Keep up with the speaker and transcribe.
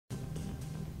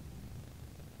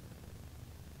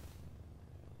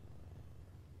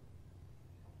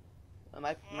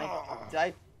Did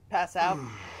I pass out?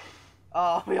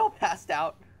 Oh, we all passed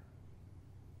out.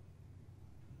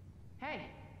 Hey.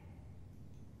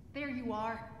 There you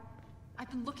are. I've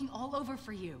been looking all over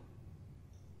for you.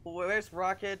 Where's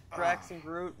Rocket, Drax, and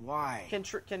Groot? Why? Can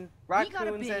We got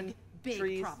a raccoons and big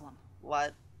trees? problem.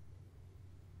 What?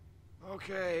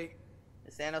 Okay.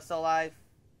 Is Thanos still alive?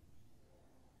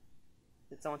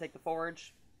 Did someone take the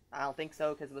forge? I don't think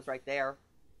so, because it was right there.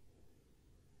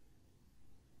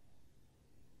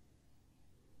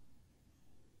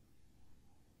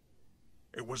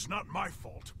 It was not my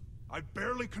fault. I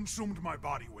barely consumed my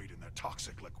body weight in that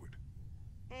toxic liquid.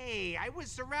 Hey, I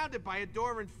was surrounded by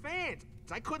adoring fans.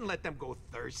 I couldn't let them go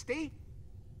thirsty.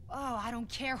 Oh, I don't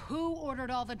care who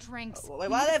ordered all the drinks. Wait,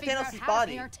 why do they have Thanos'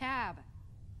 body? Pay our tab.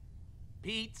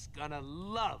 Pete's gonna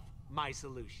love my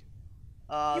solution.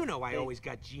 You know I always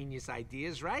got genius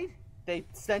ideas, right? They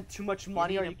spent too much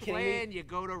money, are you kidding me? You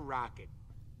go to Rocket.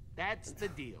 That's the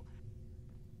deal.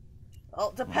 Well,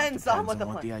 it depends on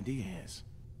what the idea is.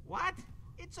 What?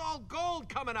 It's all gold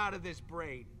coming out of this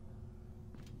brain.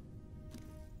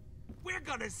 We're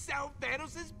gonna sell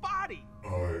Thanos' body. I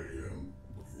am.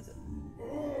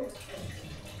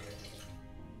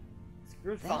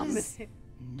 That is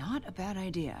not a bad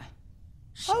idea.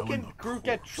 How can Groot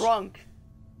get drunk?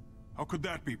 How could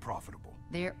that be profitable?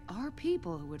 There are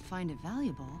people who would find it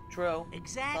valuable. True.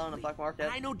 Exactly. On the black market.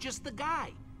 And I know just the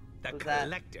guy. The Who's that?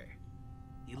 collector.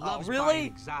 He loves really? buying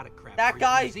exotic crap That for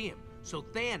guy? his museum. So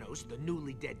Thanos, the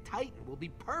newly dead Titan, will be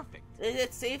perfect.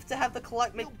 It's safe to have the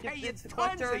He'll pay you tons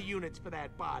collector. of units for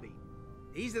that body.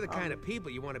 These are the kind of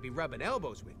people you want to be rubbing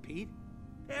elbows with, Pete.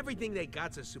 Everything they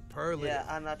got's a superlative. Yeah,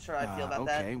 I'm not sure I feel about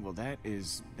that. Okay, well that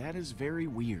is very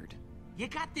weird. You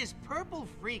got this purple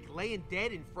freak laying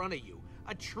dead in front of you,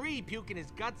 a tree puking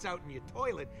his guts out in your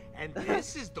toilet, and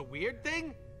this is the weird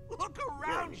thing? Look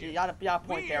around you. You got a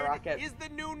point there, Weird Rocket. is the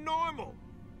new normal.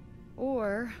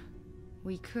 Or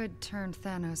we could turn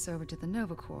Thanos over to the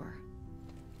Nova Corps.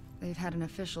 They've had an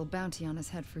official bounty on his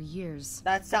head for years.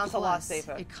 That sounds a lot Plus,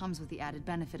 safer. It comes with the added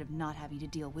benefit of not having to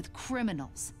deal with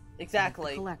criminals. Exactly.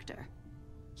 Like the Collector.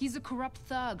 He's a corrupt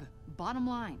thug, bottom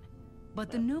line. But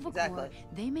the Nova Corps,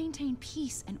 they maintain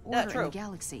peace and order in the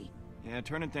galaxy. Yeah,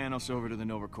 turning Thanos over to the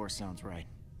Nova Corps sounds right.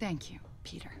 Thank you,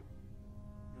 Peter.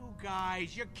 You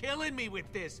guys, you're killing me with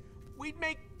this. We'd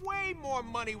make way more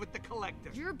money with the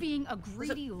Collector. You're being a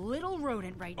greedy little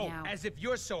rodent right now. As if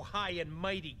you're so high and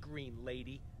mighty, Green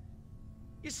Lady.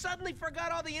 You suddenly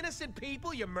forgot all the innocent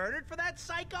people you murdered for that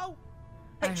psycho?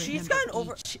 Hey, she's gotten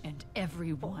over each and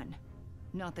every one.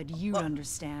 Not that you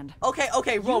understand. Okay,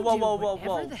 whoa.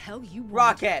 Whatever the hell you want.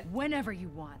 Rocket. Whenever you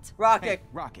want. Rocket. Hey,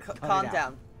 Rocket, calm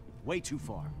down. Way too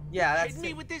far. Yeah, that's Hitting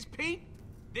me with this, Pete?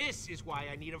 This is why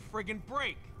I need a friggin'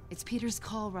 break. It's Peter's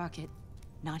call, Rocket.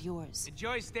 Not yours.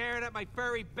 Enjoy staring at my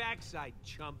furry backside,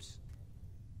 chumps.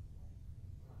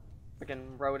 Freaking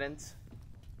rodents.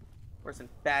 Or some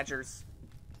badgers.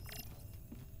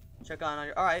 Check on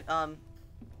your. Alright,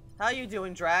 how you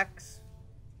doing, Drax?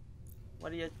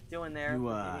 What are you doing there?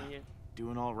 You,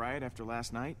 doing all right after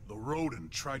last night? The rodent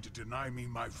tried to deny me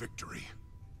my victory.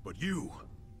 But you,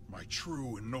 my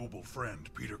true and noble friend,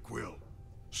 Peter Quill,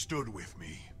 stood with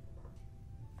me.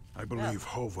 I believe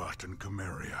Hovat and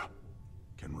Chimeria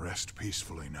can rest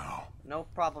peacefully now. No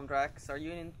problem, Drax. Are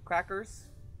you eating crackers?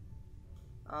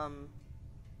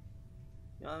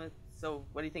 So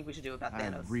what do you think we should do about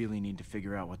Thanos? I really need to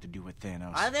figure out what to do with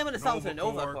Thanos. I think I'm gonna summon the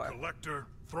Nova Corps. Collector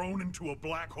thrown into a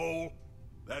black hole.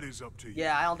 That is up to you.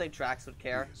 Yeah, I don't think Drax would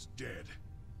care. He is dead.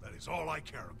 That is all I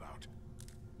care about.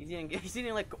 He's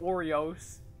eating like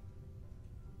Oreos.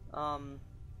 You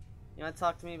wanna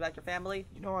talk to me about your family?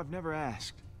 You know, I've never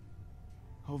asked.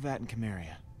 Hovat and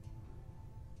Chimeria.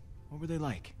 What were they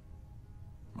like?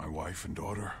 My wife and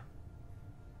daughter,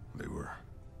 they were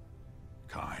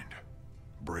kind,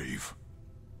 brave,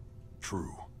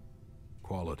 true.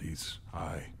 Qualities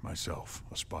I, myself,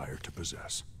 aspire to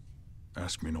possess.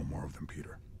 Ask me no more of them,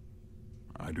 Peter.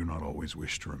 I do not always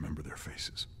wish to remember their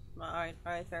faces. Alright,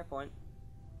 fair point.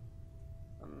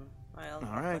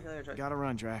 Alright, gotta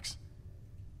run, Drax.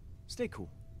 Stay cool.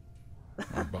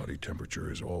 My body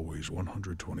temperature is always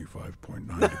 125.9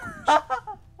 degrees.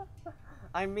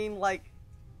 I mean, like,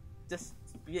 just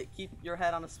keep your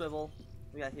head on a swivel.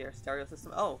 We got here, stereo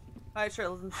system. Oh, alright, sure,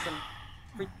 listen to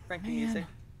some Frankie music.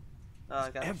 Oh,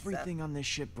 God, everything on this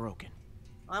ship broken.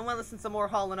 I want to listen to some more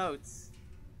Hall & Oates.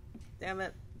 Damn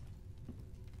it.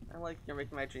 You're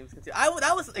making my dreams come true.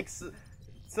 That was like,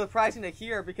 surprising to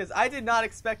hear because I did not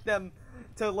expect them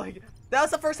to, like... That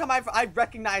was the first time I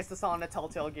recognized the song in a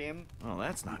Telltale game. Well,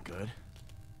 that's not good.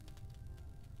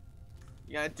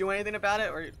 You gonna do anything about it?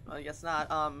 Or I guess not.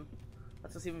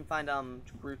 Let's go see if we can find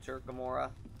Groot or Gamora.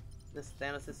 This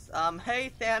Thanos is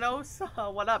hey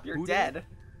Thanos, what up? You're Who dead. did?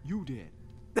 You did.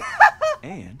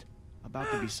 And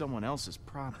about to be someone else's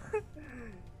problem.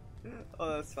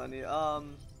 Oh, that's funny.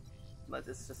 But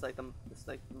it's just like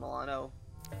Milano.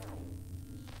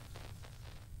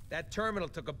 That terminal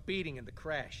took a beating in the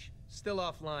crash. Still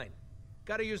offline.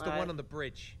 Gotta use the one on the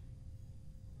bridge.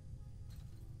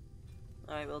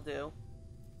 Alright, will do.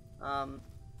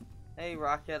 Hey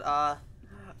Rocket,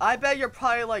 I bet you're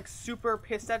probably like super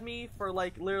pissed at me for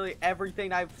like literally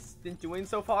everything I've been doing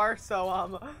so far,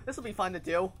 so this will be fun to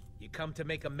do. You come to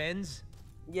make amends?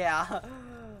 Yeah.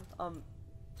 To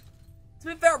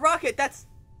be fair, Rocket,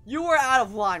 you were out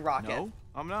of line, Rocket. No,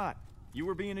 I'm not. You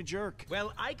were being a jerk.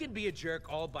 Well, I can be a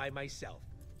jerk all by myself.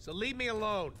 So leave me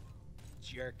alone,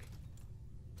 jerk.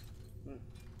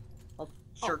 I'll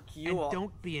jerk you off. And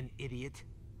don't be an idiot.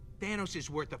 Thanos is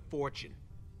worth a fortune.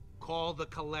 Call the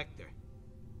Collector.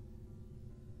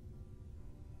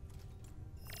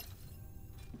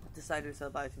 Decided to sell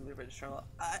by to the British Journal.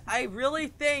 I really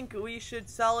think we should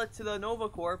sell it to the Nova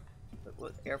Corp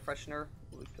with air freshener.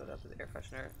 We could up with air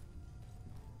freshener.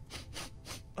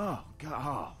 Oh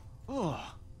god.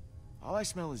 Oh. All I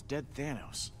smell is dead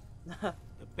Thanos. The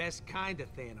best kind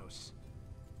of Thanos.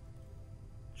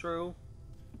 True.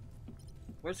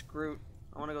 Where's Groot?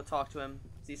 I want to go talk to him.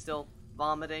 Is he still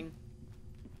vomiting?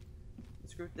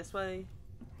 Is Groot this way?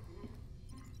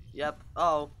 Yep.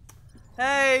 Oh.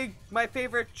 Hey, my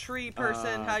favorite tree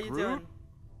person. How you Groot? doing?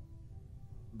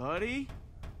 Buddy?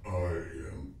 I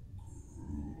am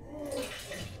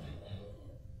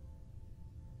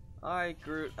Alright,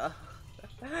 Groot.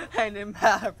 I didn't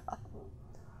have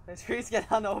the trees get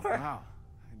hung over. Wow.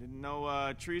 I didn't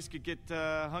know trees could get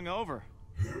hung over.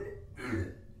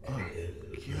 Oh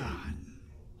god.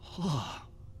 Oh.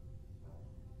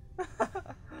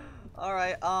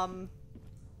 Alright,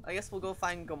 I guess we'll go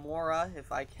find Gamora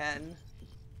if I can.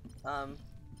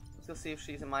 Let's go see if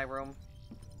she's in my room.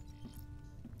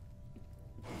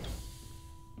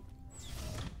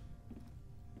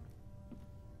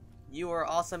 You are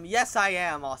awesome. Yes, I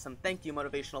am awesome. Thank you,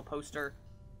 motivational poster.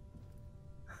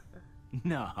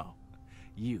 No.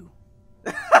 You.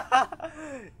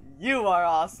 You are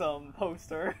awesome,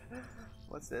 poster.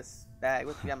 What's this? Bag.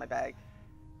 What's behind my bag?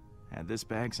 Had this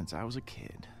bag since I was a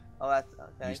kid. Oh, that's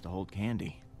okay. Used to hold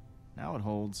candy. Now it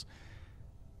holds...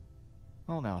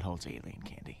 Well, now it holds alien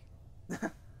candy.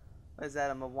 What is that?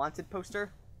 A wanted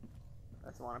poster?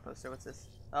 That's a wanted poster. What's this?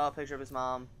 Oh, a picture of his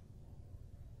mom.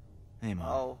 Hey, Mom.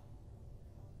 Oh.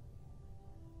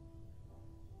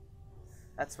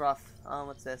 That's rough.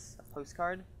 What's this? A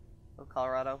postcard? Of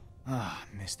Colorado. Ah,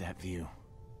 missed that view.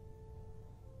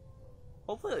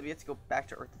 Hopefully we get to go back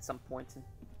to Earth at some point.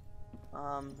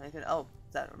 And, anything? Oh,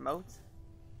 is that a remote?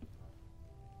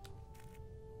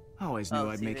 I always knew Oh,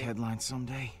 I'd make TV. headlines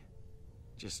someday.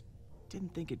 Just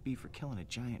didn't think it'd be for killing a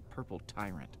giant purple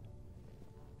tyrant.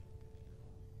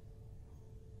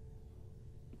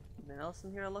 Anything else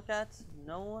in here to look at?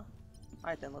 No?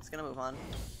 Alright then, let's get a move on.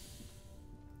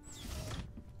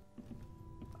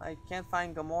 I can't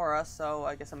find Gamora, so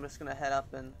I guess I'm just gonna head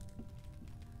up and...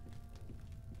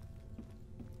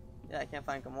 Yeah, I can't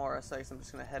find Gamora, so I guess I'm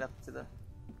just gonna head up to the...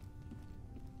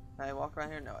 Can I walk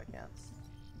around here? No, I can't.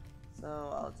 So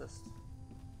I'll just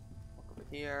walk over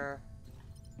here.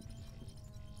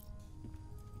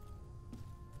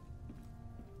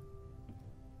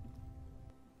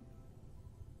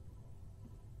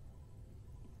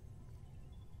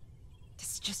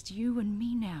 It's just you and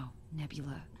me now,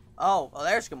 Nebula. Oh, well,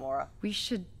 there's Gamora. We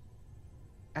should...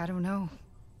 I don't know.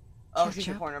 Oh, Catch she's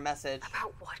up? reporting a message.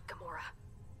 About what, Gamora?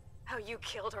 How you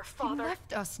killed her He father?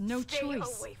 left us no Stay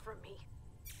choice. away from me.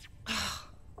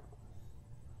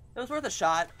 It was worth a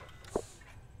shot.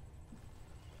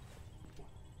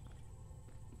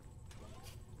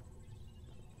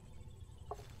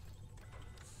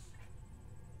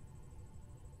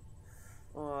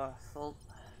 Well,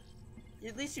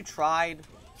 at least you tried.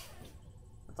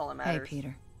 That's all that Hey, matters.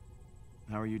 Peter.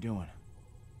 How are you doing?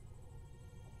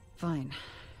 Fine.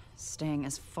 Staying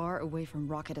as far away from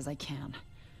Rocket as I can.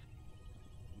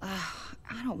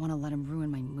 I don't want to let him ruin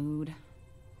my mood.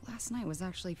 Last night was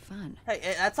actually fun.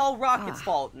 Hey, that's all Rocket's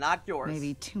fault, not yours.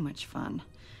 Maybe too much fun.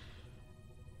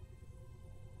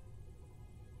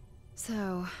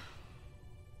 So,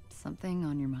 something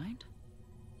on your mind?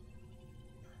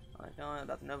 Alright, going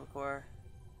about the Nova Corps.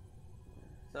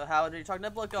 So how did you talk to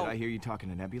Nebula? Go. Did I hear you talking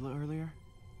to Nebula earlier?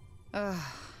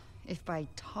 If by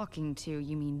talking to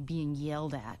you mean being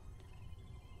yelled at.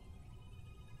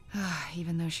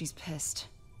 Even though she's pissed,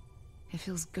 it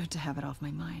feels good to have it off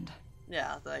my mind.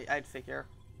 Yeah, I'd figure.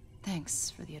 Thanks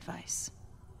for the advice.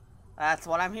 That's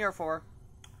what I'm here for.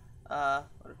 I'm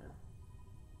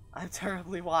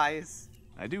terribly wise.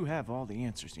 I do have all the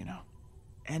answers, you know.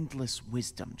 Endless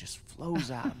wisdom just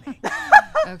flows out of me.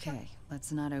 Okay,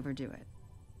 let's not overdo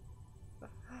it.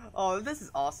 Oh, this is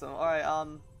awesome.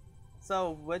 Alright,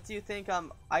 so what do you think,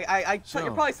 you're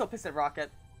probably still pissed at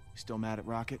Rocket. Still mad at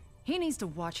Rocket? He needs to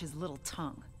watch his little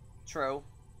tongue. True.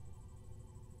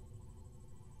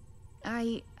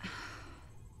 I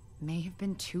may have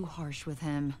been too harsh with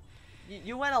him.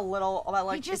 You went a little,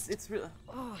 like, He just- it's really...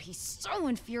 Oh, he's so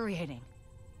infuriating.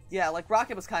 Yeah, like,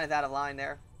 Rocket was kind of out of line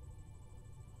there.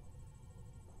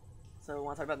 So,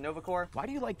 want to talk about Nova Corps? Why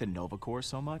do you like the Nova Corps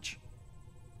so much?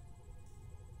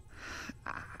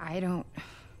 I don't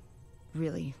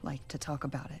really like to talk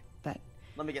about it, but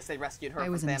Let me guess, they rescued her I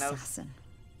from was an Thanos. assassin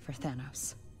for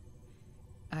Thanos.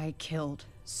 I killed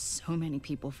so many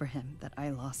people for him that I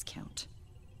lost count.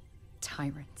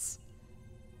 Tyrants.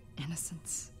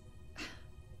 Innocents.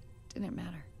 Didn't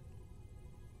matter.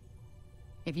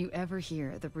 If you ever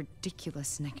hear the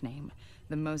ridiculous nickname,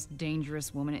 the most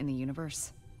dangerous woman in the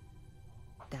universe,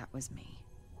 that was me.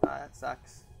 That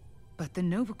sucks. But the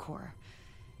Nova Corps,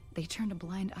 they turned a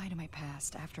blind eye to my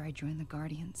past after I joined the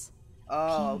Guardians.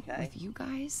 Oh, Being okay. with you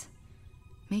guys,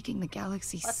 making the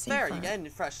galaxy That's safer. fair, you get a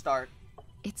fresh start.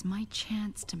 It's my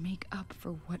chance to make up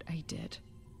for what I did.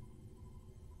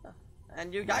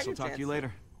 And you Guess got I'll your talk chance. to you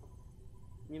later.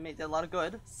 You made a lot of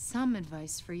good. Some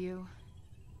advice for you.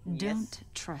 Yes. Don't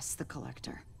trust the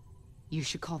Collector. You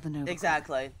should call the Nova Corps.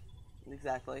 Exactly.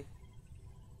 Exactly.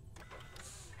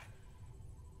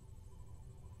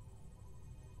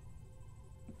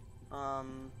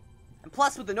 And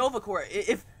plus with the Nova Corps,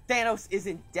 if Thanos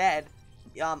isn't dead,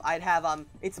 I'd have,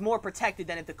 it's more protected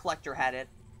than if the Collector had it.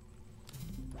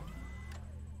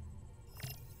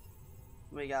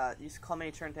 We got, use call me,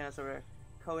 turn Thanos over.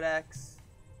 Codex,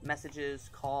 messages,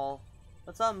 call.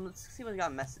 Let's see what we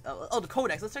got. Oh, the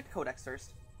Codex. Let's check the Codex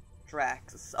first.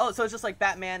 Drax. Oh, so it's just like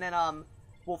Batman and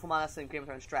Wolf Among Us and Game of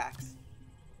Thrones. Drax.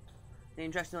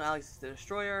 Named Drax, known Alex the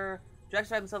Destroyer. Drax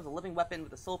described himself as a living weapon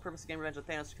with the sole purpose of getting revenge on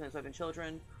Thanos for killing his wife and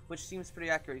children, which seems pretty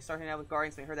accurate. He started out with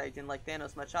Guardians when he heard that he didn't like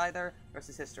Thanos much either. The rest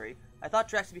is history. I thought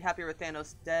Drax would be happier with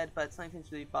Thanos dead, but something seems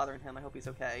to be bothering him. I hope he's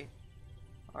okay.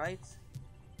 Alright.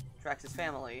 Drax's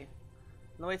family. And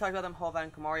the way he talked about them, Hova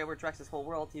and Kamaria were Drax's whole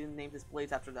world. He even named his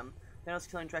blades after them.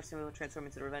 Thanos killing Drax will transform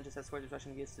into the revenge as swords of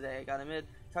Russian gives today. I gotta admit,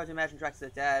 it's hard to imagine Drax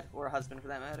as a dad, or a husband for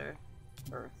that matter.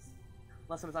 Earth.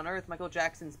 Unless it was on Earth, Michael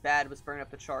Jackson's Bad was burning up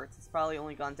the charts. It's probably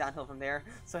only gone downhill from there,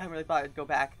 so I haven't really thought I'd go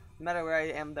back. No matter where I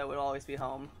am, though, it would always be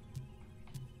home.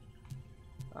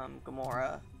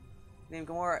 Gamora. Name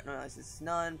Gamora. No, this is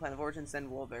None. Plan of Origins, then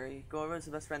Wolverine. Gamora is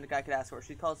the best friend a guy could ask for.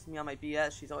 She calls me on my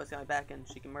BS. She's always got my back, and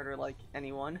she can murder like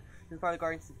anyone. She's part of the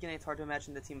Guardians at the beginning. It's hard to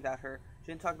imagine the team without her. She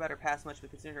didn't talk about her past much, but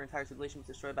considering her entire civilization was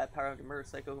destroyed by a power of a murder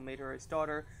psycho who made her his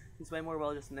daughter, she's way more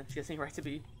well-just than she has any right to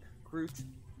be. Groot.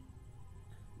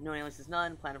 No aliens is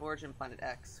None. Planet of Origin, Planet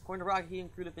X. According to Rocket, he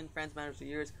and Groot have been friends matters for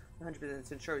years.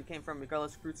 100% sure he came from.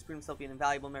 Regardless, Groot's proved himself being an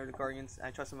invaluable member of the Guardians, and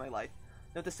I trust him with my life.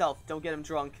 Note to self, don't get him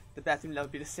drunk. The bathroom that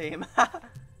would be the same.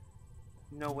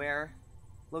 Nowhere.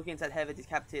 Loki inside Heaven,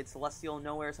 decapitated Celestial.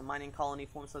 Nowhere is a mining colony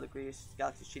formed so the greatest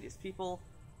galaxy's shittiest people.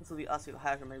 This will be us who will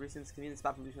hire from my recent convenient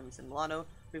spot from Lucian and Milano.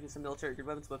 Briefing some military grade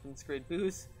weapons, grade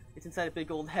booze. It's inside a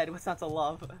big old head. What's not to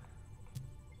love?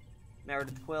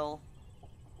 Meredith Quill.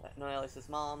 No, Alice's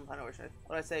mom. I know what did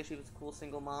I say? She was a cool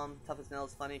single mom. Tough as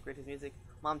nails, funny, great as music.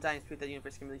 Mom dying is proof that the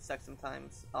universe can really suck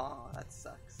sometimes. Aw, that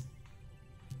sucks.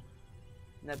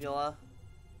 Nebula.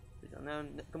 Please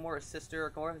unknown. Gamora's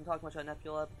sister. Gamora didn't talk much about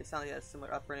Nebula, but they sound like they had a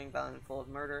similar upbringing, violent and full of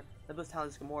murder. Nebula's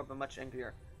talent is Gamora, but much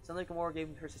angrier. Sounds like Gamora gave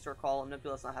her sister a call, and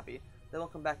Nebula's not happy. They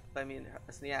won't come back by me in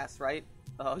the ass, right?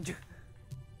 Oh,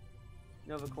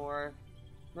 Nova Corps.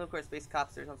 Nova Corps space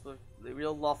cops. They're some the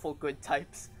real lawful good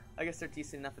types. I guess they're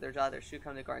decent enough for their job. They should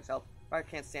come to Guardians help. Rocket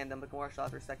can't stand them, but Gamora should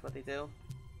have respect what they do.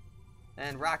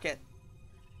 And Rocket.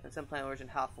 And some Planet Origin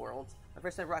half-world. My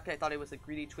first time Rocket, I thought he was a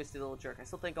greedy, twisted little jerk. I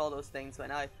still think all those things, but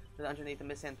now, with underneath the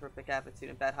misanthropic attitude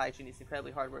and bad hygiene, he's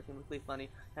incredibly hardworking, weakly funny,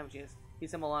 and genius.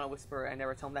 He's a Milano whisperer. I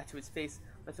never told him that to his face,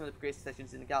 but some of the greatest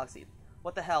sessions in the galaxy.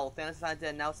 What the hell? Thanos is not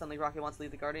dead, now suddenly Rocket wants to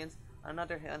lead the Guardians? On the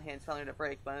other hand, he's finally to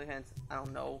break, but on the other hand, I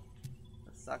don't know.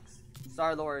 That sucks.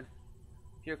 Star-Lord.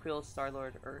 Pure Quill,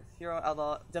 Star-Lord, Earth. Hero,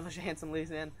 outlaw, devilish handsome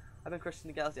lazy man. I've been crushing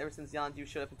the galaxy ever since Yondu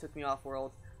showed up and took me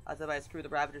off-world. I thought I'd screw the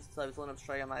Ravagers until I was alone up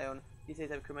strike on my own. These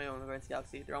days I've crewed my own Guardians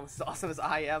Galaxy. They're almost as awesome as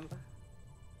I am.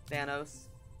 Thanos.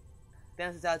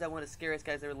 Thanos is out one of the scariest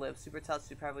guys ever lived. Super tough,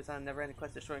 super powerful, on a never-ending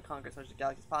quest to destroy and conquer as much of the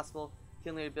galaxy as possible.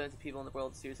 Killing nearly billions of people in the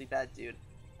world, seriously bad dude.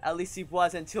 At least he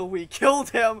was until we killed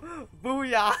him.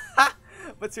 Booyah!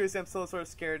 But seriously, I'm still sort of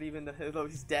scared even though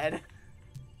he's dead.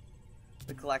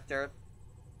 The Collector.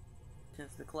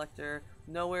 Just the Collector.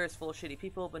 Nowhere is full of shitty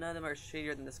people, but none of them are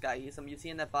shadier than this guy. He's some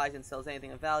museum that buys and sells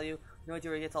anything of value. No idea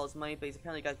where he gets all his money, but he's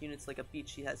apparently got units like a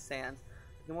beach he has sand.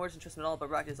 Gamora isn't interested at all, but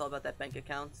Rocket is all about that bank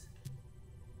account.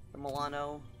 The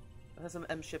Milano. It has some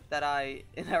M ship that I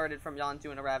inherited from Yondu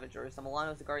and a Ravager. So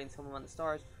Milano is the Guardian's home on the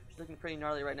stars. She's looking pretty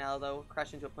gnarly right now, though.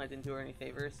 Crashed into a planet didn't do her any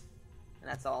favors. And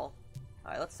that's all.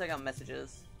 Alright, let's check out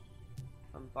messages.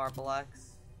 From Barbalax.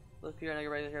 Look here, I know you're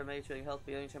ready to hear me to help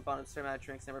you. You bought a certain amount of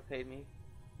drinks, never paid me.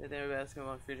 They were asking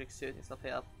about free drinks too, I think I'll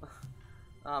pay up.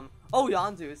 Oh,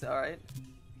 Yondu's alright.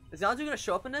 Is Yondu gonna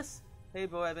show up in this? Hey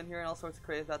boy, I've been hearing all sorts of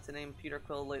crazy about the name Peter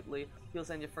Quill lately. People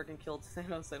saying you freaking killed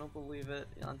Thanos, I don't believe it.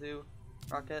 Yondu.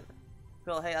 Rocket.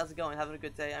 Quill, hey, how's it going? Having a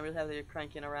good day? I'm really happy that you're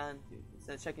cranking around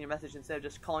instead of checking your message instead of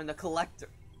just calling the Collector.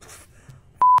 F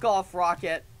off,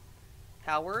 Rocket.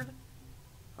 Howard?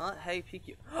 Huh? Hey,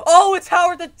 PQ. Oh, it's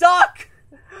Howard the Duck!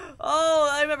 Oh,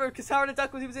 I remember, because Howard the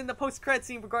Duck he was in the post-credit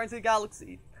scene for Guardians of the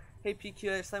Galaxy. Hey, PQ,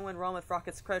 there's something went wrong with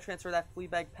Rocket's credit transfer. That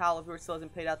fleabag pal of yours still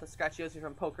hasn't paid out the scratchy Yossi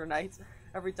from Poker Nights.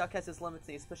 Every duck has his limits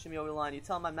and he's pushing me over the line. You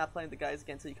tell him I'm not playing the guys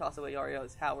again until you cost away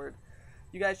Oreos. Howard.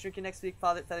 You guys drinking next week?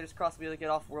 Father Feathers Cross will be able to get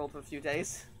off world for a few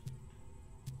days.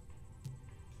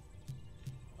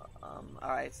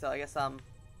 Alright, so I guess,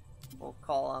 we'll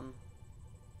call,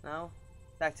 no?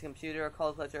 Back to computer, call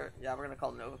the Collector. Yeah, we're gonna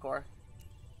call the Nova Corps.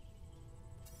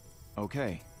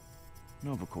 Okay.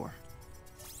 Nova Corps.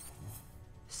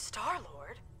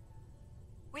 Star-Lord?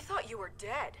 We thought you were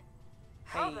dead.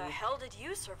 How Hey. the hell did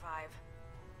you survive?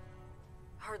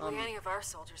 Hardly any of our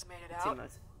soldiers made it out.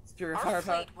 Superior Our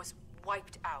firepower. fleet was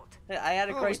wiped out. Hey, I had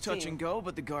a Well, it great was touch team. and go,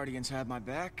 but the Guardians had my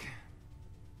back.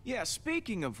 Yeah,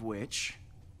 speaking of which,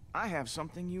 I have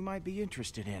something you might be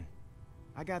interested in.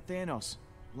 I got Thanos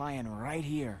lying right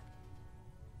here.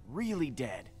 Really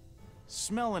dead.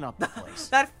 Smelling up the place.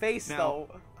 That face, Now,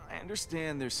 though. I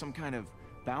understand there's some kind of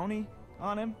bounty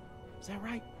on him. Is that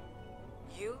right?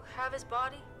 You have his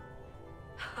body?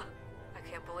 I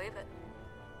can't believe it.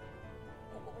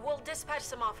 We'll dispatch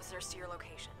some officers to your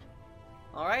location.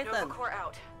 Alright Nova then. Corps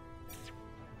out.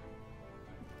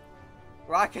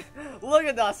 Rocket, look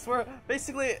at us. We're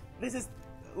basically, this is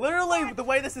literally the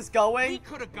way this is going. We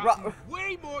could have gotten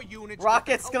way more units. with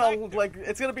Rocket's the gonna Collector. like,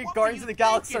 it's gonna be What were Guardians you of the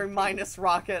Galaxy thinking, minus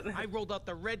Rocket. I rolled out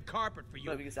the red carpet for you,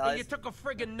 No, because and allies- you took a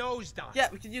friggin' nosedive. Yeah,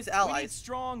 we could use We need allies.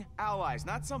 strong allies,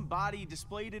 not some body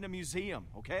displayed in a museum,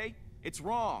 okay? It's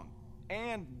wrong.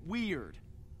 And weird.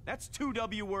 That's 2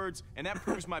 W words, and that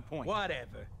proves my point.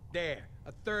 Whatever. There,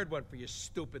 a third one for your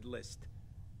stupid list.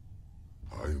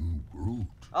 I'm Groot.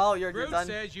 Oh, you're Groot done.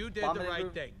 says you did the vomiting right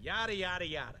Groot. thing. Yada, yada,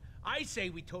 yada. I say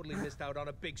we totally missed out on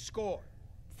a big score.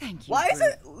 Thank you. Why is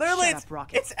Groot. it literally? Shut It's, up,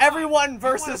 Rocket. it's everyone You wanna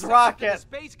versus suck up to the Rocket.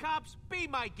 space cops? Be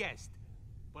my guest.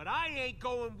 But I ain't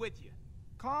going with you.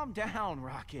 Calm down,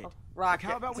 Rocket. Rocket,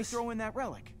 Like, how about we just- throw in that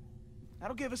relic?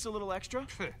 That'll give us a little extra.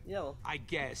 Yeah, well, I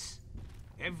guess.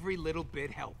 Every little bit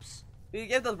helps. we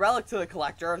give the relic to the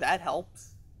Collector. That helps.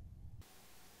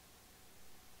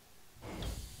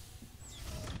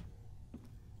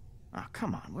 Oh,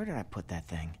 come on. Where did I put that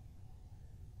thing?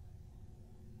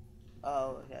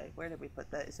 Oh, okay. Where did we put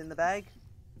that? It's in the bag.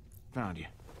 Found you.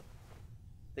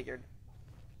 Figured.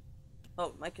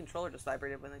 Oh, my controller just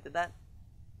vibrated when I did that.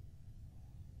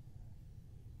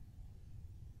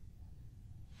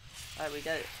 Alright, we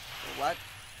got it. What?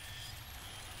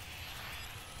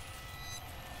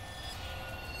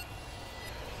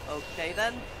 Okay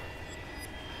then.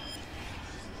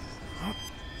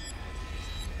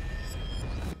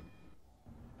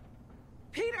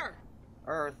 Peter!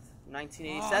 Earth, I'm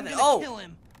 1987. gonna Oh! kill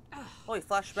him. Holy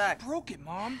flashback. Broke it,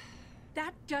 Mom.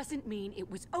 That doesn't mean it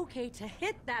was okay to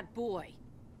hit that boy.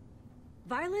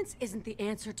 Violence isn't the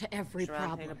answer to every Around,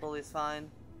 hitting a problem. bully's fine.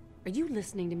 Are you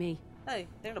listening to me? Hey,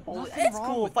 hitting a bully. Nothing It's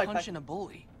wrong cool. with Fight back. punching a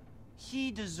bully.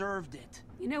 He deserved it.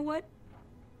 You know what?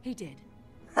 He did.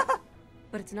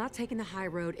 But it's not taking the high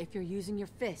road if you're using your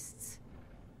fists.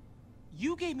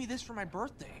 You gave me this for my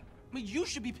birthday. I mean, you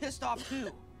should be pissed off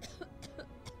too.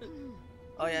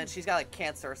 Oh yeah, and she's got like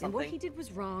cancer or And what he something. did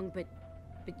was wrong, but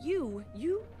you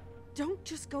don't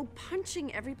just go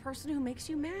punching every person who makes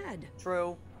you mad.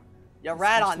 True. You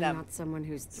rat on Especially them. Not someone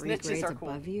who's 3 Snitches grades are cool.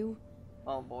 above you.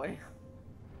 Oh boy.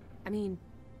 I mean,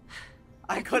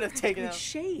 I could have taken he him.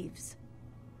 shaves.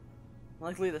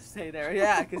 Likely to stay there.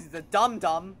 Yeah, because he's a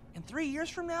dum-dum. And 3 years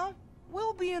from now,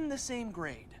 we'll be in the same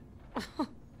grade.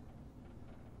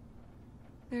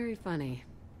 Very funny.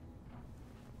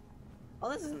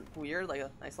 Oh, this isn't weird. Like a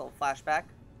nice little flashback.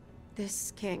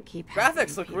 This can't keep Graphics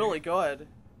happening, look Peter. really good.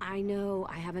 I know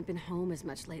I haven't been home as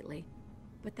much lately,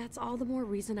 but that's all the more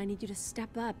reason I need you to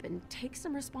step up and take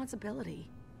some responsibility.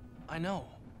 I know.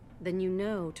 Then you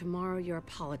know tomorrow you're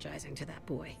apologizing to that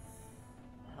boy.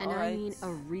 And All I right. mean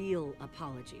a real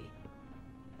apology.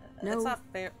 That's No not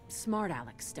fair. smart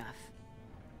aleck stuff.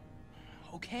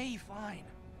 Okay, fine.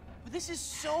 But this is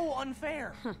so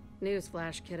unfair. Huh.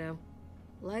 Newsflash, kiddo.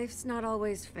 Life's not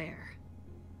always fair.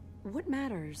 What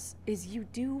matters is you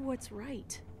do what's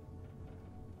right.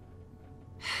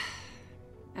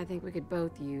 I think we could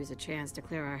both use a chance to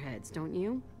clear our heads, don't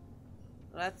you?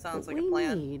 That sounds What like a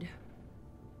plan. we need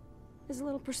is a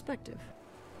little perspective.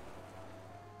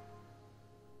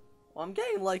 Well, I'm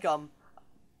getting like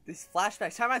these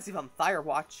flashbacks. How reminds me of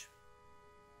Firewatch.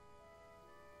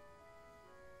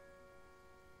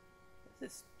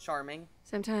 This is charming.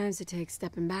 Sometimes it takes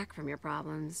stepping back from your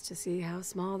problems to see how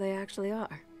small they actually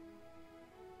are.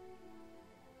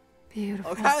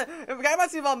 Beautiful. Okay, it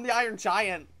reminds me of the Iron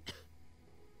Giant.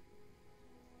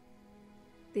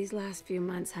 These last few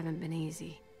months haven't been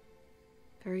easy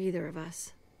for either of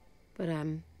us, but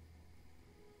I'm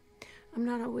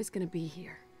not always gonna be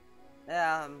here.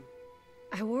 Yeah.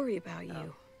 I worry about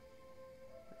you.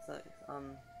 It's like,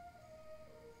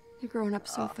 You're growing up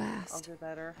so I'll fast. do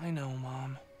better. I know,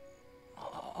 Mom.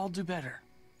 I'll do better.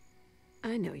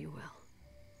 I know you will.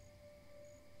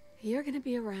 You're gonna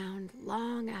be around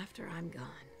long after I'm gone.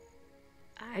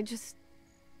 I just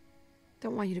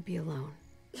don't want you to be alone.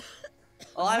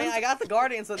 Well, I mean, I got the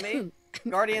Guardians with me.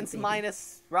 Guardians Baby.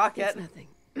 minus Rocket. It's nothing.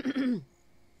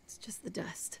 It's just the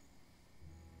dust.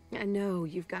 I know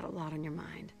you've got a lot on your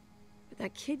mind, but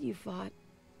that kid you fought,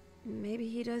 maybe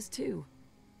he does too.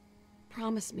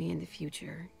 Promise me in the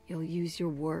future you'll use your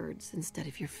words instead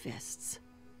of your fists.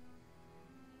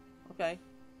 Okay.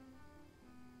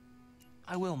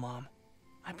 I will, Mom.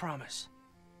 I promise.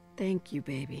 Thank you,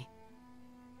 baby.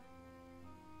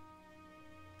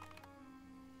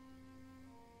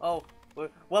 Oh,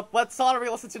 what song are we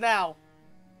listening to now?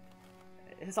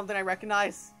 Is it something I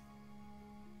recognize?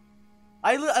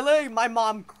 I literally, my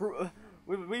mom grew,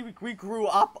 we grew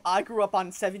up, I grew up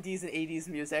on 70s and 80s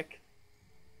music.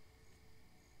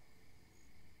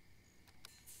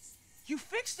 You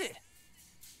fixed it!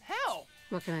 How?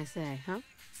 What can I say, huh?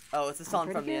 Oh, it's a song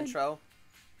pretty from the good. intro.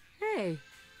 Hey,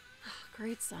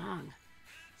 great song.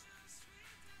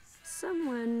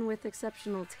 Someone with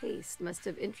exceptional taste must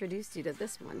have introduced you to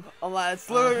this one. Oh my, it's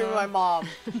literally my mom.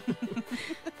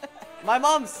 My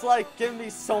mom's like giving me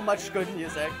so much good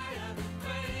music.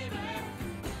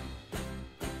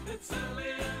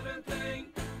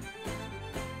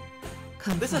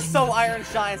 Come This is find so me. Iron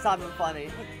Shine, it's not even funny.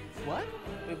 What?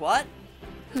 Wait, what?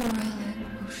 The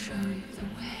relic will show you the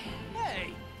way.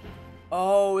 Hey!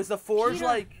 Oh, is the Forge Peter.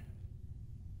 like...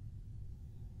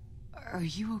 Are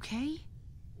you okay?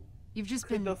 You've just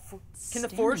Can been the Forge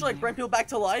standing like bring there, people back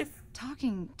to life?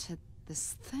 talking to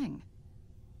this thing.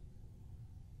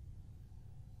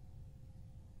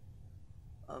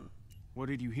 What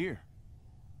did you hear?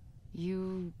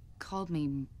 You called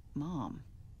me Mom.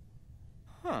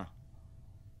 Huh.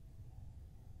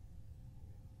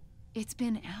 It's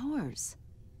been hours.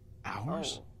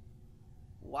 Hours? Oh.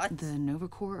 What? The Nova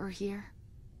Corps are here.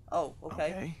 Oh,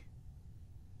 okay.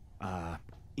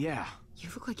 Yeah. You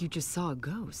look like you just saw a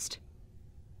ghost.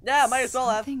 Yeah, might as well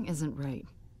have. Something isn't right.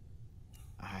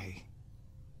 I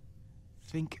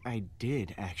think I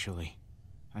did, actually.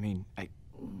 I mean,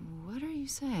 What are you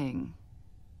saying?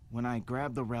 when I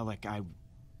grabbed the relic, I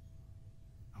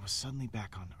was suddenly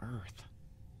back on Earth.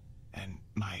 And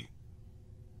my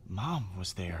mom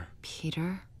was there.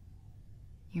 Peter,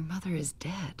 your mother is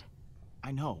dead.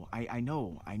 I know, I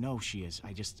know she is.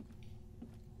 I just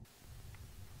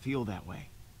feel that way.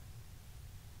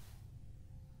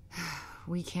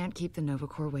 We can't keep the Nova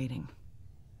Corps waiting.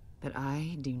 But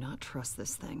I do not trust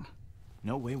this thing.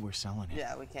 No way we're selling it.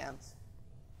 Yeah, we can't.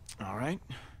 All right.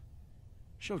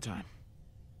 Showtime.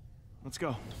 Let's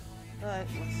go. Alright,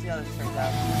 let's see how this turns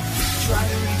out. Try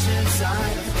to reach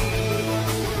inside of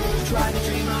me. Try to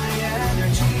dream